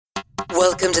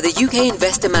Welcome to the UK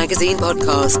Investor Magazine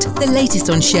podcast, the latest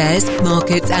on shares,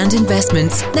 markets and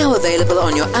investments, now available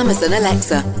on your Amazon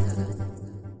Alexa.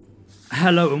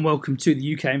 Hello and welcome to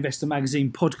the UK Investor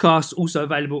Magazine podcast, also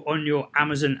available on your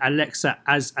Amazon Alexa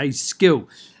as a skill.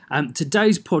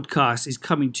 Today's podcast is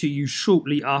coming to you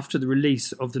shortly after the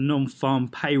release of the non-farm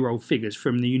payroll figures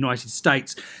from the United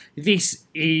States. This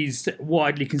is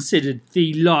widely considered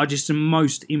the largest and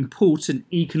most important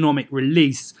economic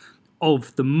release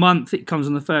of the month. It comes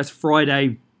on the first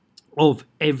Friday of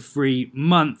every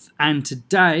month, and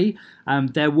today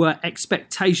there were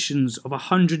expectations of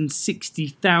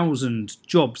 160,000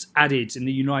 jobs added in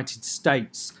the United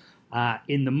States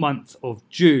in the month of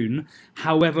June.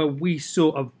 However, we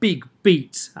saw a big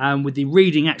beat with the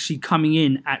reading actually coming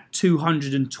in at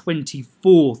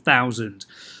 224,000.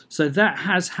 So that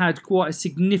has had quite a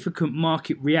significant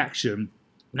market reaction.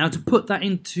 Now, to put that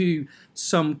into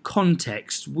some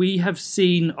context, we have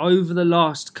seen over the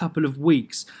last couple of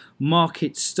weeks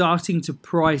markets starting to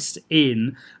price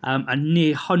in a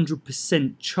near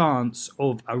 100% chance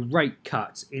of a rate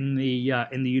cut in the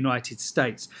United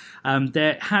States.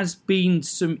 There has been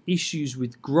some issues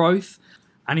with growth,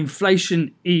 and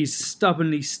inflation is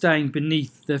stubbornly staying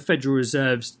beneath the Federal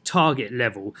Reserve's target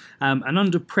level, and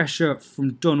under pressure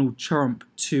from Donald Trump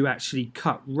to actually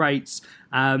cut rates.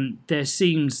 There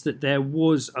seems that there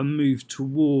was a move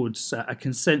towards a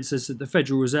consensus that the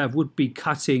Federal Reserve would be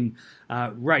cutting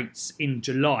rates in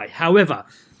July. However,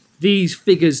 these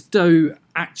figures do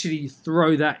actually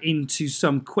throw that into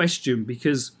some question,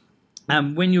 because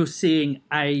when you're seeing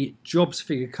a jobs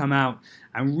figure come out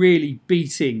and really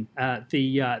beating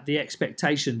the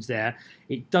expectations there,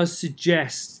 it does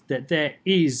suggest that there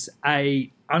is a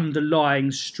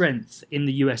underlying strength in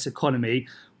the US economy,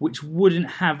 which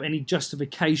wouldn't have any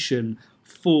justification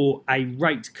for a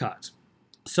rate cut.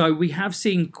 So we have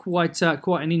seen quite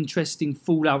an interesting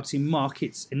fallout in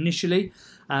markets initially.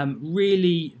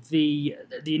 Really, the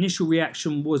initial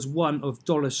reaction was one of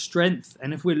dollar strength,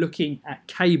 and if we're looking at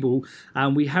cable,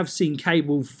 we have seen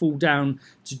cable fall down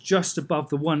to just above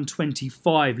the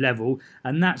 125 level,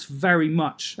 and that's very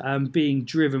much being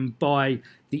driven by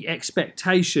the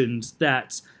expectations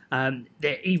that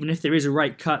even if there is a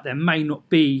rate cut, there may not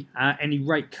be any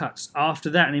rate cuts after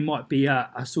that, and it might be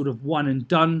a sort of one and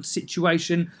done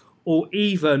situation, or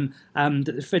even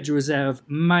that the Federal Reserve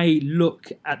may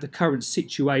look at the current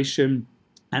situation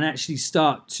and actually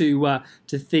start to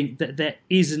think that there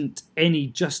isn't any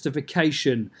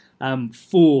justification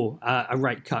for a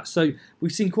rate cut. So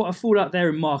we've seen quite a fallout there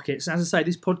in markets. As I say,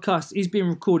 this podcast is being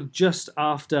recorded just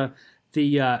after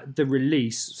the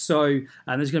release, so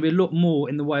there's going to be a lot more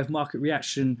in the way of market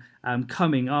reaction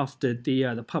coming after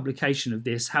the publication of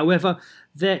this. However,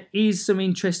 there is some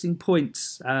interesting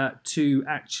points to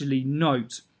actually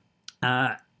note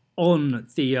on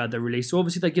the release. So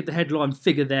obviously they give the headline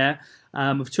figure there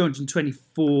of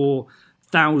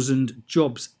 224,000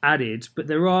 jobs added, but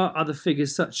there are other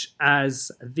figures such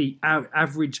as the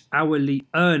average hourly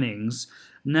earnings.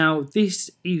 Now, this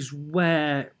is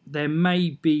where there may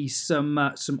be some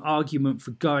argument for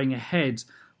going ahead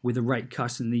with a rate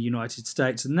cut in the United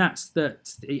States, and that's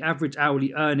that the average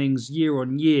hourly earnings year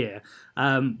on year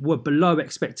were below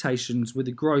expectations, with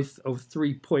a growth of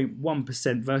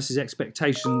 3.1% versus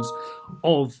expectations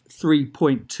of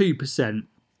 3.2%.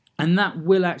 And that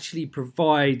will actually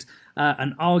provide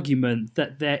an argument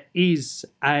that there is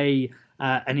an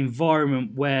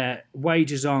environment where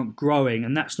wages aren't growing,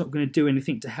 and that's not going to do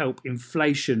anything to help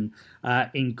inflation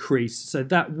increase. So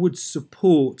that would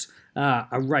support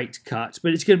a rate cut.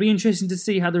 But it's going to be interesting to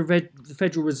see how the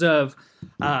Federal Reserve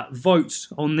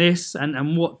votes on this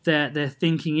and what their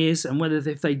thinking is, and whether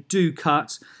if they do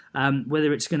cut,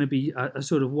 whether it's going to be a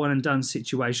sort of one and done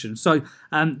situation. So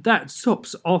that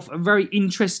tops off a very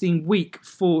interesting week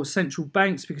for central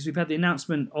banks, because we've had the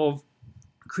announcement of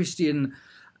Christine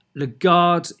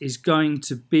Lagarde is going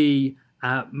to be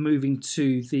moving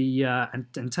to the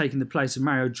and taking the place of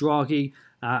Mario Draghi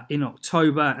in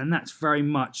October, and that's very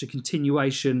much a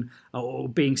continuation, or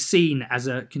being seen as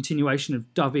a continuation, of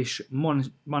dovish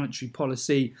monetary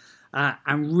policy.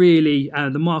 And really,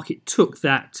 the market took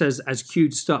that as cue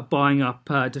to start buying up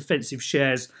defensive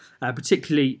shares,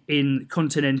 particularly in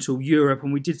continental Europe,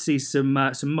 and we did see some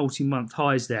multi-month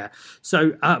highs there.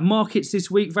 So markets this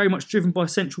week very much driven by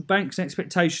central banks and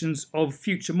expectations of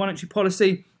future monetary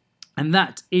policy, and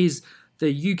that is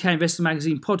the UK Investor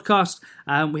Magazine podcast.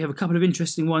 We have a couple of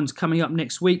interesting ones coming up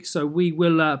next week, so we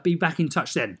will be back in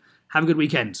touch then. Have a good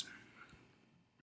weekend.